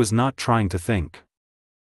 But she was not trying to think.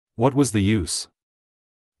 What was the use?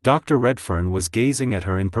 Dr. Redfern was gazing at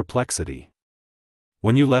her in perplexity.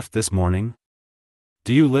 "When you left this morning?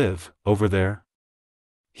 Do you live over there?"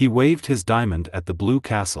 He waved his diamond at the blue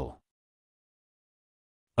castle.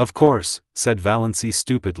 "Of course," said Valancy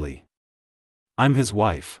stupidly. "I'm his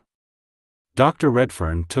wife." Dr.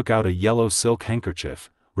 Redfern took out a yellow silk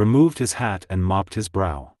handkerchief, removed his hat and mopped his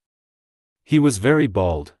brow. He was very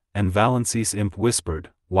bald, and Valancy's imp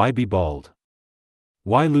whispered, "Why be bald?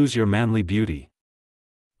 Why lose your manly beauty?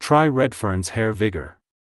 Try Redfern's hair vigor.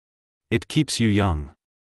 It keeps you young."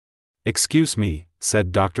 "Excuse me,"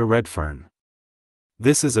 said Dr. Redfern.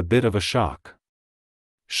 "This is a bit of a shock."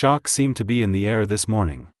 Shock seemed to be in the air this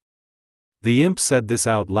morning. The imp said this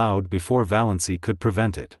out loud before Valancy could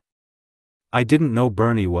prevent it. "I didn't know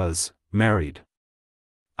Bernie was married.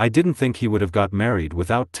 I didn't think he would have got married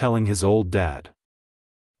without telling his old dad."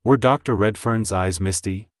 Were Dr. Redfern's eyes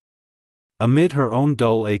misty? Amid her own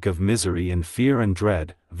dull ache of misery and fear and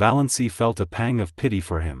dread, Valancy felt a pang of pity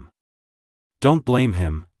for him. "Don't blame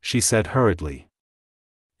him," she said hurriedly.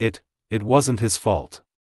 It wasn't his fault.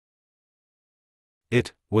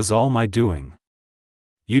 It was all my doing."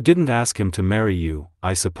 "You didn't ask him to marry you,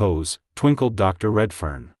 I suppose," twinkled Dr.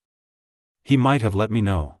 Redfern. "He might have let me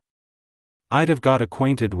know. I'd have got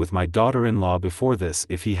acquainted with my daughter-in-law before this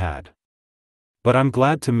if he had. But I'm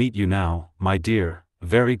glad to meet you now, my dear,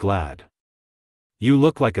 very glad. You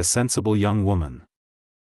look like a sensible young woman.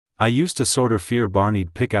 I used to sorter fear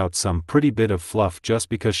Barney'd pick out some pretty bit of fluff just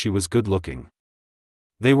because she was good-looking.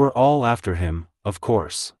 They were all after him, of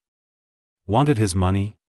course. Wanted his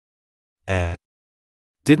money?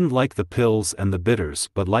 Didn't like the pills and the bitters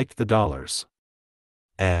but liked the dollars.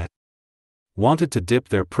 Wanted to dip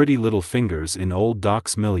their pretty little fingers in old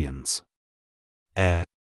Doc's millions.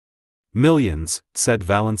 Millions, said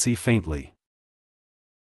Valancy faintly.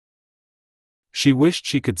 She wished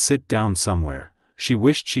she could sit down somewhere, she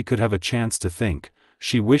wished she could have a chance to think,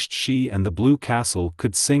 she wished she and the Blue Castle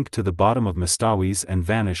could sink to the bottom of Mistawis and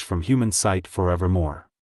vanish from human sight forevermore.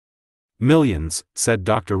 Millions, said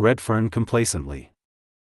Dr. Redfern complacently.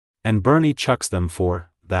 And Bernie chucks them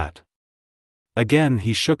for that. Again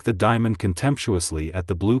he shook the diamond contemptuously at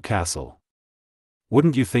the Blue Castle.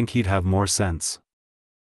 Wouldn't you think he'd have more sense?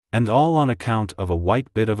 And all on account of a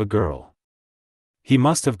white bit of a girl. He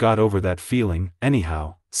must have got over that feeling,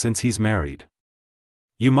 anyhow, since he's married.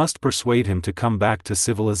 You must persuade him to come back to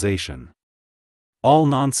civilization. All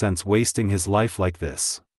nonsense wasting his life like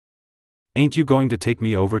this. Ain't you going to take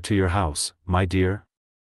me over to your house, my dear?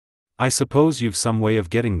 I suppose you've some way of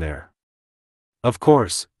getting there. Of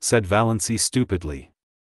course, said Valancy stupidly.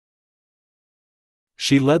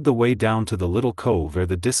 She led the way down to the little cove where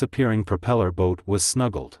the disappearing propeller boat was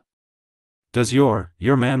snuggled. "Does your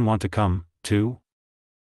man want to come, too?"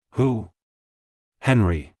 "Who?"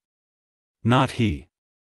 "Henry." "Not he.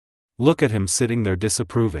 Look at him sitting there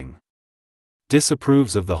disapproving.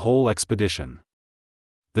 Disapproves of the whole expedition.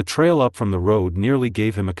 The trail up from the road nearly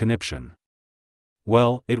gave him a conniption.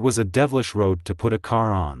 Well, it was a devilish road to put a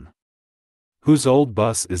car on. Whose old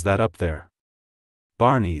bus is that up there?"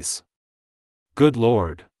 "Barney's." "Good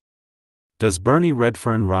Lord. Does Bernie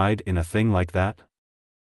Redfern ride in a thing like that?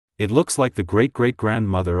 It looks like the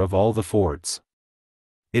great-great-grandmother of all the Fords."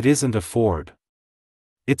 "It isn't a Ford.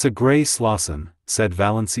 It's a gray Slauson," said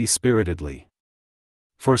Valancy spiritedly.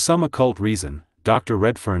 For some occult reason, Dr.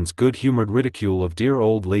 Redfern's good-humored ridicule of dear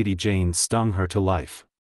old Lady Jane stung her to life.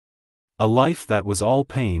 A life that was all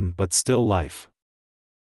pain but still life.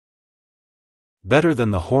 Better than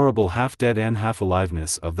the horrible half-dead and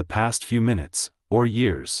half-aliveness of the past few minutes, or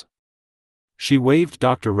years. She waved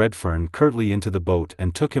Dr. Redfern curtly into the boat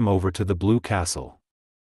and took him over to the Blue Castle.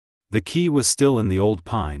 The key was still in the old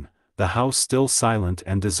pine, the house still silent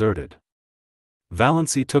and deserted.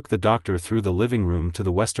 Valancy took the doctor through the living room to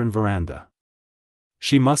the western veranda.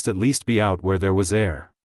 She must at least be out where there was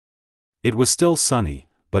air. It was still sunny,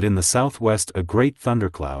 but in the southwest a great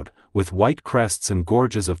thundercloud, with white crests and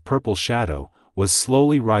gorges of purple shadow, was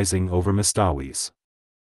slowly rising over Mistawis.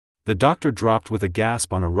 The doctor dropped with a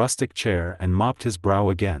gasp on a rustic chair and mopped his brow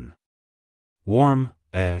again. "Warm,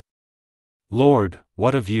 eh? Lord,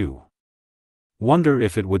 what a view! Wonder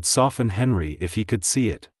if it would soften Henry if he could see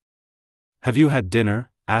it." "Have you had dinner?"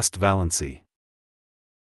 asked Valancy.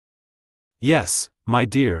 "Yes, my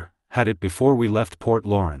dear, had it before we left Port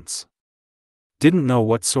Lawrence. Didn't know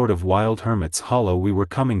what sort of wild hermit's hollow we were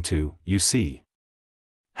coming to, you see.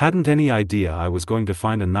 Hadn't any idea I was going to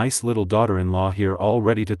find a nice little daughter-in-law here all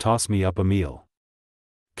ready to toss me up a meal.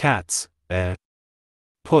 Cats, eh?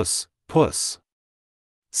 Puss, puss.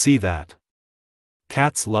 See that?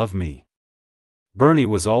 Cats love me. Bernie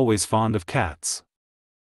was always fond of cats.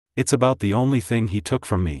 It's about the only thing he took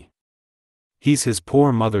from me. He's his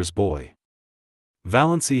poor mother's boy."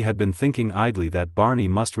 Valancy had been thinking idly that Barney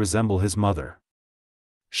must resemble his mother.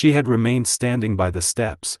 She had remained standing by the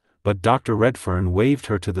steps, but Dr. Redfern waved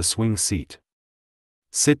her to the swing seat.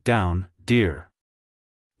 "Sit down, dear.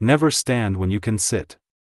 Never stand when you can sit.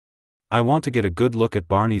 I want to get a good look at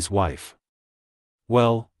Barney's wife."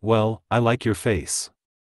 Well, I like your face.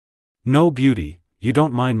 No beauty, you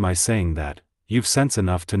don't mind my saying that, you've sense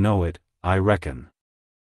enough to know it, I reckon."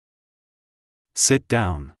 "Sit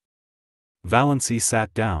down." Valancy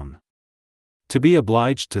sat down. To be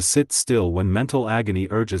obliged to sit still when mental agony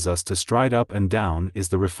urges us to stride up and down is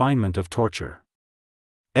the refinement of torture.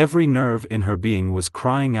 Every nerve in her being was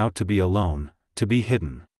crying out to be alone, to be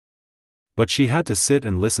hidden. But she had to sit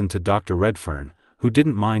and listen to Dr. Redfern, who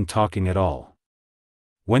didn't mind talking at all.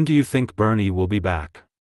 "When do you think Bernie will be back?"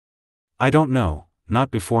 "I don't know,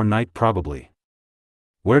 not before night probably."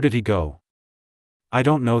 "Where did he go?" "I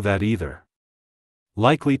don't know that either."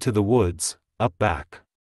 "Likely to the woods, up back."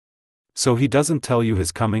 "So he doesn't tell you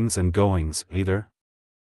his comings and goings, either?"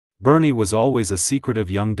 Bernie was always a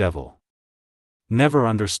secretive young devil. Never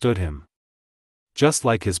understood him. Just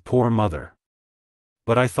like his poor mother.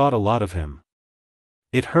 But I thought a lot of him.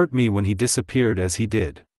 It hurt me when he disappeared as he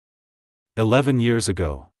did. 11 years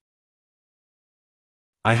ago.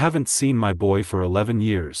 I haven't seen my boy for 11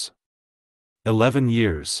 years. 11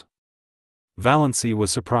 years. Valancy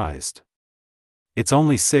was surprised. It's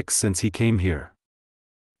only 6 since he came here.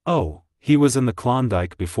 Oh, he was in the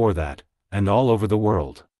Klondike before that, and all over the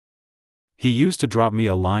world. He used to drop me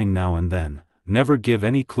a line now and then, never give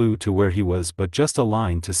any clue to where he was but just a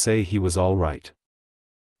line to say he was all right.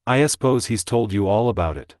 I suppose he's told you all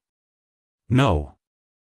about it." "No.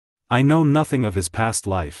 I know nothing of his past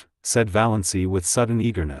life," said Valancy with sudden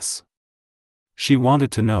eagerness. She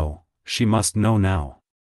wanted to know, she must know now.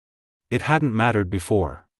 It hadn't mattered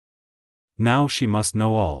before. Now she must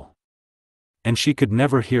know all. And she could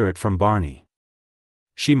never hear it from Barney.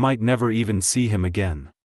 She might never even see him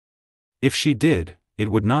again. If she did,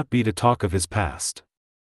 it would not be to talk of his past.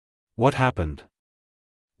 What happened?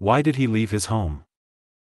 Why did he leave his home?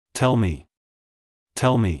 Tell me.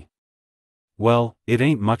 Tell me. Well, it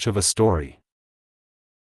ain't much of a story.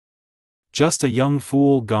 Just a young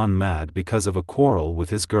fool gone mad because of a quarrel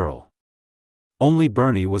with his girl. Only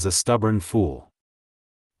Bernie was a stubborn fool.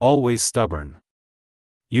 Always stubborn.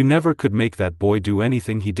 You never could make that boy do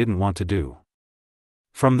anything he didn't want to do.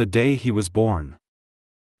 From the day he was born.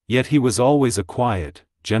 Yet he was always a quiet,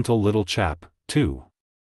 gentle little chap, too.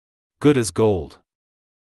 Good as gold.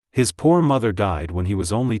 His poor mother died when he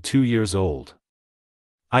was only 2 years old.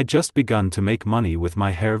 I'd just begun to make money with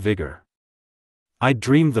my hair vigor. I'd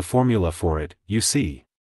dreamed the formula for it, you see.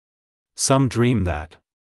 Some dream that.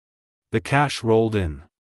 The cash rolled in.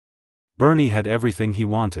 Bernie had everything he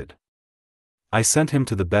wanted. I sent him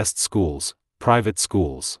to the best schools, private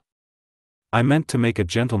schools. I meant to make a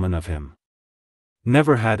gentleman of him.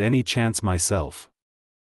 Never had any chance myself.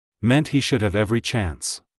 Meant he should have every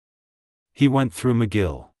chance. He went through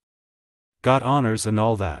McGill. Got honors and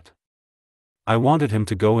all that. I wanted him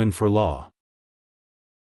to go in for law.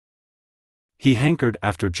 He hankered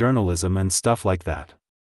after journalism and stuff like that.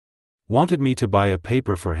 Wanted me to buy a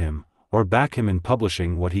paper for him, or back him in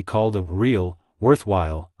publishing what he called a real,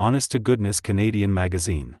 worthwhile, honest-to-goodness Canadian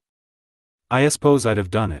magazine. I suppose I'd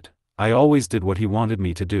have done it. I always did what he wanted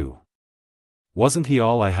me to do. Wasn't he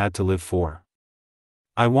all I had to live for?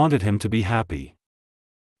 I wanted him to be happy.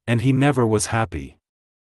 And he never was happy.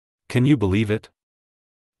 Can you believe it?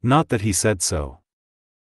 Not that he said so.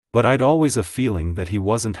 But I'd always a feeling that he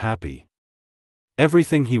wasn't happy.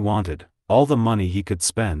 Everything he wanted, all the money he could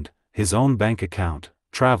spend, his own bank account,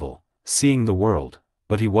 travel, seeing the world,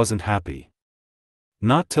 but he wasn't happy.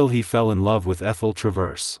 Not till he fell in love with Ethel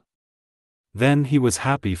Traverse. Then he was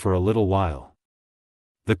happy for a little while.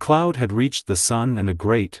 The cloud had reached the sun and a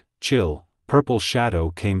great, chill, purple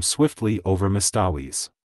shadow came swiftly over Mistawis.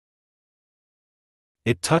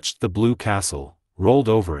 It touched the blue castle, rolled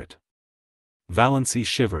over it. Valancy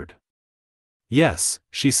shivered. Yes,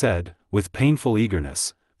 she said, with painful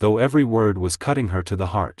eagerness, though every word was cutting her to the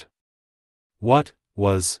heart. What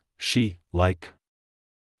was she like?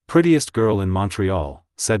 Prettiest girl in Montreal,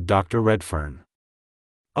 said Dr. Redfern.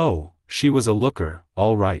 Oh, she was a looker,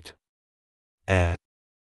 all right.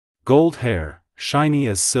 Gold hair, shiny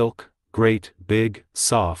as silk, great, big,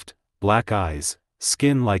 soft, black eyes,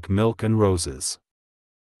 skin like milk and roses.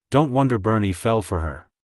 Don't wonder Bernie fell for her.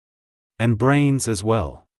 And brains as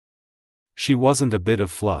well. She wasn't a bit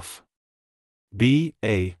of fluff.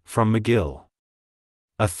 B.A. from McGill.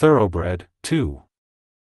 A thoroughbred, too.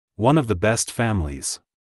 One of the best families.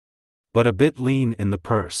 But a bit lean in the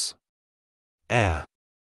purse.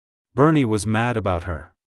 Bernie was mad about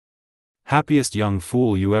her. Happiest young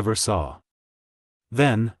fool you ever saw.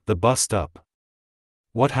 Then, the bust up.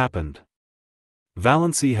 What happened?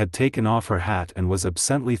 Valancy had taken off her hat and was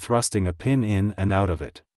absently thrusting a pin in and out of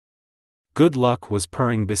it. Good Luck was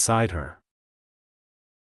purring beside her.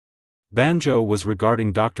 Banjo was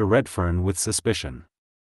regarding Dr. Redfern with suspicion.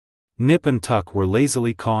 Nip and Tuck were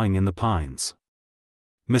lazily cawing in the pines.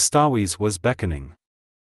 Mistawis was beckoning.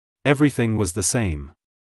 Everything was the same.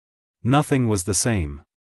 Nothing was the same.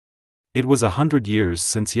 It was 100 years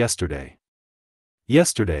since yesterday.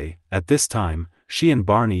 Yesterday, at this time, she and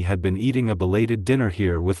Barney had been eating a belated dinner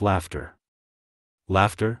here with laughter.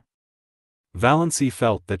 Laughter? Valancy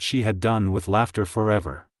felt that she had done with laughter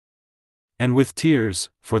forever. And with tears,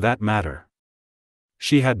 for that matter.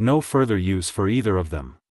 She had no further use for either of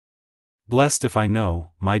them. Blessed if I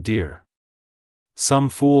know, my dear. Some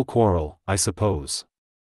fool quarrel, I suppose.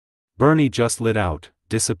 Bernie just lit out,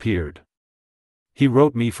 disappeared. He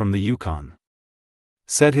wrote me from the Yukon.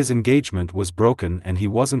 Said his engagement was broken and he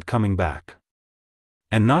wasn't coming back.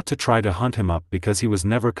 And not to try to hunt him up because he was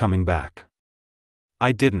never coming back.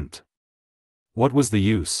 I didn't. What was the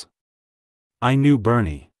use? I knew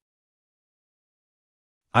Bernie.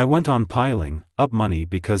 I went on piling up money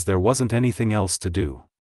because there wasn't anything else to do.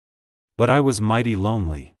 But I was mighty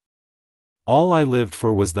lonely. All I lived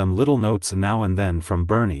for was them little notes now and then from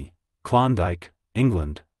Bernie, Klondike,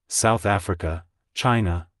 England, South Africa,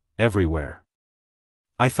 China, everywhere.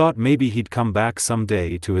 I thought maybe he'd come back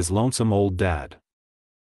someday to his lonesome old dad.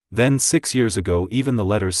 Then 6 years ago even the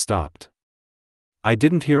letters stopped. I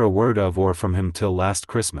didn't hear a word of or from him till last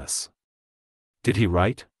Christmas. Did he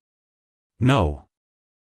write? No.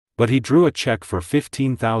 But he drew a check for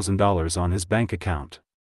 $15,000 on his bank account.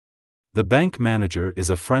 The bank manager is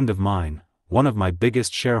a friend of mine, one of my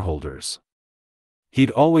biggest shareholders.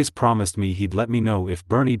 He'd always promised me he'd let me know if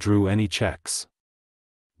Bernie drew any checks.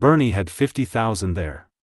 Bernie had $50,000 there.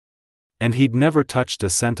 And he'd never touched a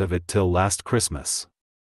cent of it till last Christmas.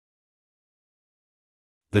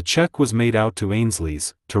 The check was made out to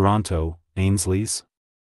Ainsley's, Toronto, Ainsley's.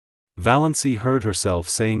 Valancy heard herself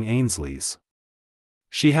saying Ainsley's.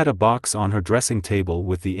 She had a box on her dressing table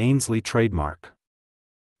with the Ainsley trademark.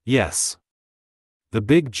 Yes. The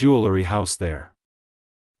big jewelry house there.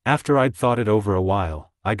 After I'd thought it over a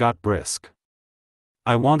while, I got brisk.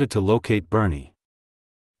 I wanted to locate Bernie.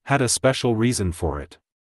 Had a special reason for it.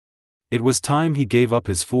 It was time he gave up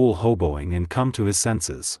his fool hoboing and come to his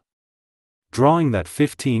senses. Drawing that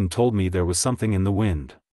 15 told me there was something in the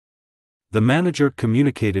wind. The manager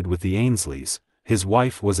communicated with the Ainsleys, his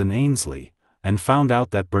wife was in Ainsley, and found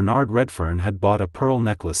out that Bernard Redfern had bought a pearl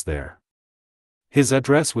necklace there. His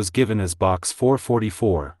address was given as Box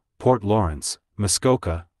 444, Port Lawrence,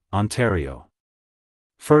 Muskoka, Ontario.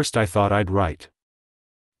 First I thought I'd write.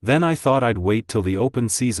 Then I thought I'd wait till the open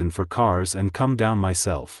season for cars and come down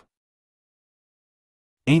myself.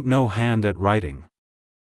 Ain't no hand at writing.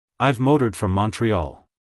 I've motored from Montreal.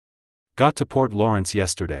 Got to Port Lawrence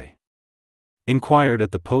yesterday. Inquired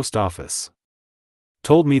at the post office.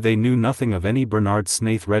 Told me they knew nothing of any Bernard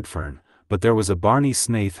Snaith Redfern, but there was a Barney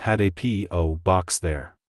Snaith had a P.O. box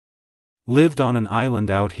there. Lived on an island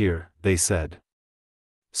out here, they said.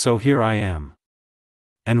 So here I am.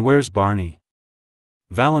 And where's Barney?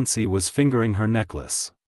 Valancy was fingering her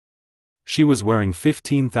necklace. She was wearing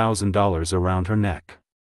 $15,000 around her neck.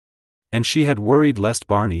 And she had worried lest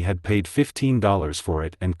Barney had paid $15 for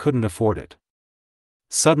it and couldn't afford it.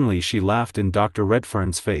 Suddenly she laughed in Dr.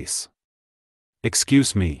 Redfern's face.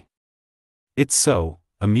 Excuse me. It's so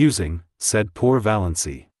amusing, said poor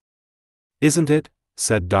Valancy. Isn't it?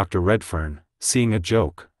 Said Dr. Redfern, seeing a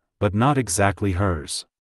joke, but not exactly hers.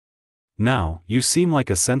 Now, you seem like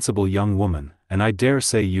a sensible young woman, and I dare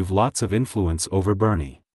say you've lots of influence over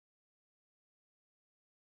Bernie.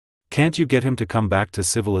 Can't you get him to come back to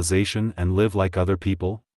civilization and live like other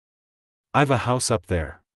people? I've a house up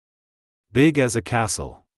there. Big as a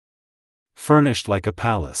castle. Furnished like a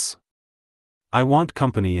palace. I want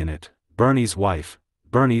company in it, Bernie's wife,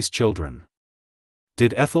 Bernie's children.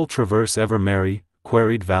 Did Ethel Traverse ever marry?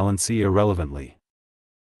 Queried Valancy irrelevantly.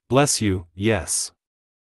 Bless you, yes.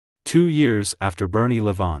 2 years after Bernie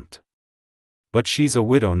Levant. But she's a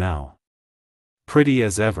widow now. Pretty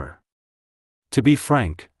as ever. To be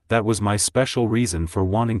frank, that was my special reason for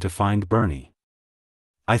wanting to find Bernie.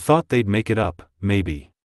 I thought they'd make it up,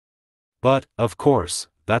 maybe. But, of course,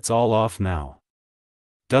 that's all off now.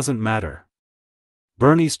 Doesn't matter.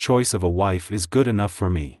 Bernie's choice of a wife is good enough for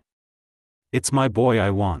me. It's my boy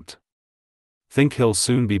I want. Think he'll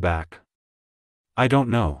soon be back? I don't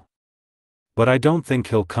know. But I don't think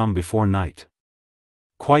he'll come before night.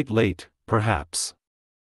 Quite late, perhaps.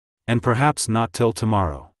 And perhaps not till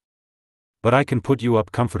tomorrow. But I can put you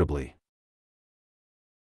up comfortably.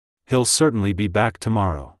 He'll certainly be back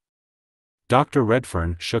tomorrow. Dr.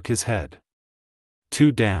 Redfern shook his head.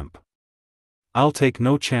 Too damp. I'll take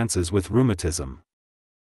no chances with rheumatism.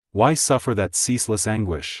 Why suffer that ceaseless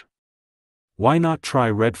anguish? Why not try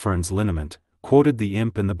Redfern's liniment, quoted the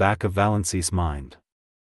imp in the back of Valancy's mind.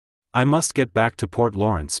 I must get back to Port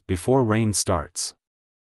Lawrence before rain starts.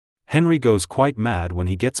 Henry goes quite mad when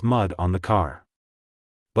he gets mud on the car.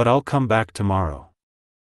 But I'll come back tomorrow.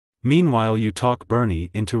 Meanwhile you talk Bernie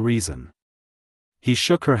into reason. He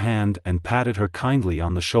shook her hand and patted her kindly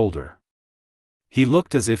on the shoulder. He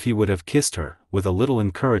looked as if he would have kissed her, with a little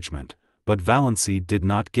encouragement, but Valancy did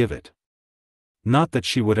not give it. Not that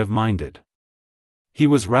she would have minded. He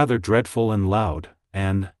was rather dreadful and loud,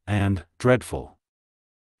 and dreadful.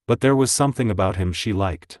 But there was something about him she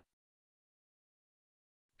liked.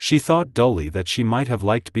 She thought dully that she might have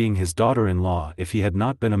liked being his daughter-in-law if he had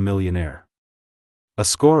not been a millionaire. A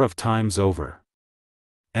score of times over.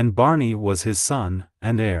 And Barney was his son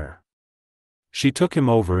and heir. She took him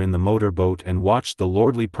over in the motor-boat and watched the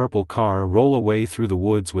lordly purple car roll away through the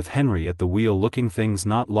woods with Henry at the wheel looking things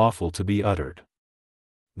not lawful to be uttered.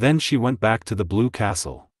 Then she went back to the Blue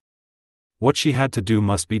Castle. What she had to do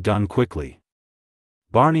must be done quickly.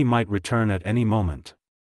 Barney might return at any moment.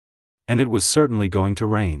 And it was certainly going to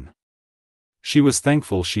rain. She was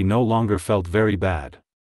thankful she no longer felt very bad.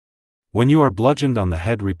 When you are bludgeoned on the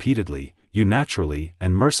head repeatedly, you naturally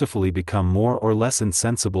and mercifully become more or less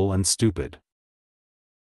insensible and stupid.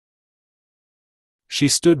 She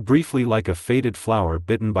stood briefly like a faded flower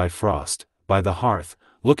bitten by frost, by the hearth,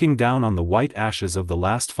 looking down on the white ashes of the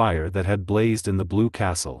last fire that had blazed in the Blue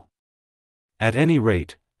Castle. At any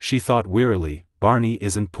rate, she thought wearily, Barney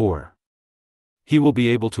isn't poor. He will be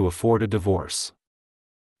able to afford a divorce.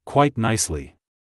 Quite nicely.